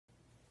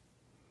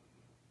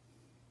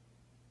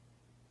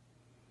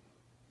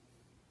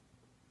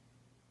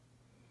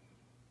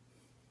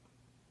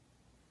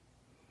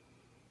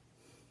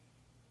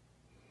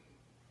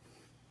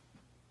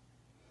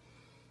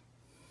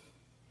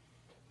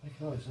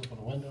Oh, he's open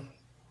a window.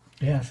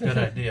 Yeah, good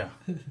idea.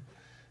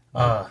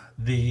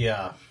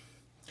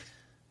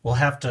 We'll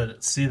have to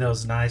see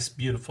those nice,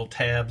 beautiful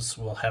tabs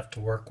we'll have to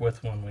work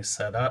with when we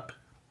set up.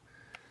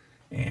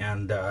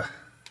 And the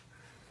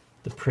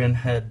print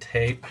head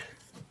tape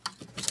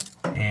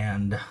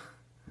and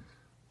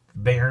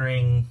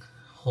bearing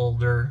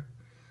holder,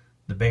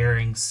 the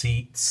bearing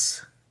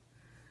seats,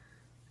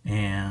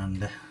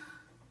 and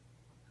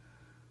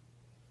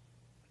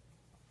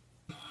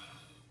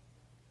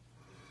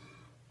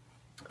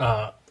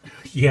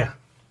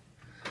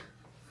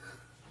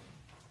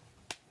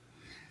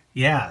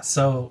yeah,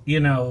 so you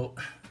know,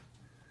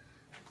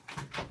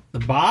 the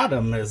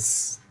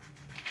bottom's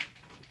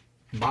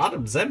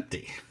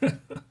empty.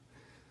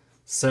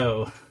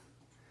 So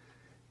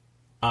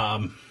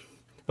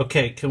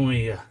okay, can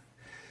we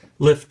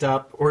lift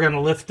up? We're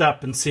gonna lift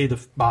up and see the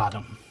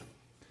bottom.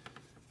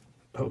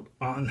 Hold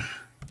on.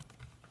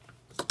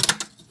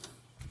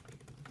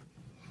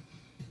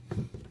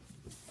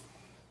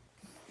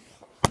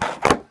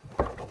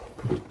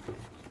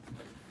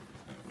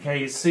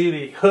 Okay, you see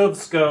the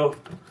hooves go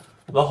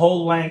the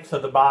whole length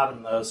of the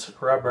bottom, those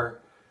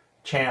rubber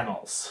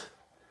channels.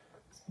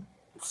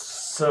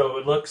 So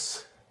it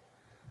looks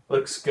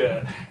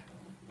good.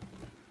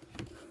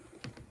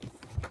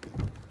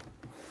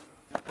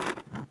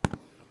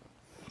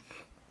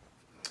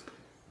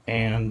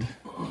 And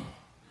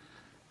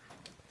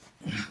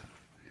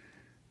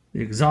the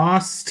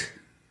exhaust,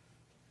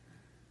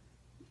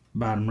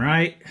 bottom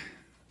right.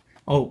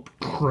 Oh,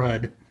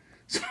 crud.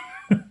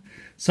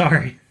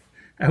 Sorry,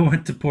 I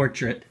went to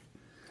portrait.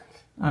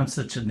 I'm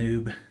such a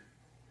noob.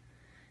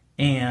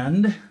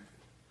 And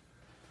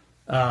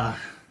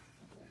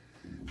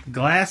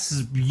glass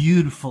is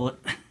beautiful.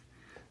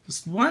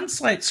 Just one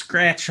slight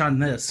scratch on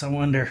this. I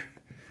wonder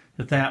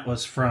if that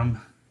was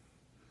from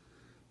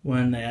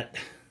when that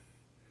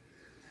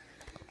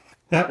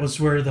was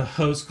where the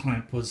hose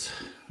clamp was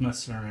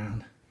messing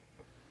around.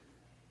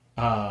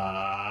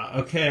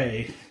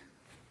 Okay.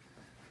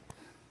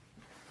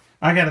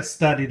 I gotta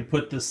study to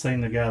put this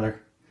thing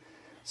together.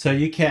 So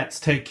you cats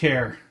take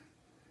care.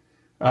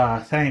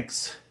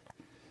 Thanks.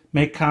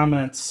 Make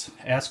comments,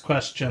 ask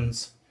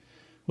questions.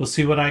 We'll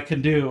see what I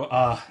can do.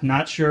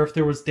 Not sure if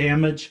there was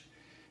damage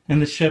in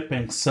the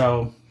shipping,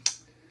 so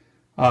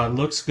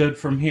looks good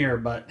from here,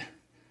 but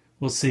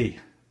we'll see.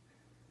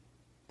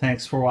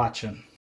 Thanks for watching.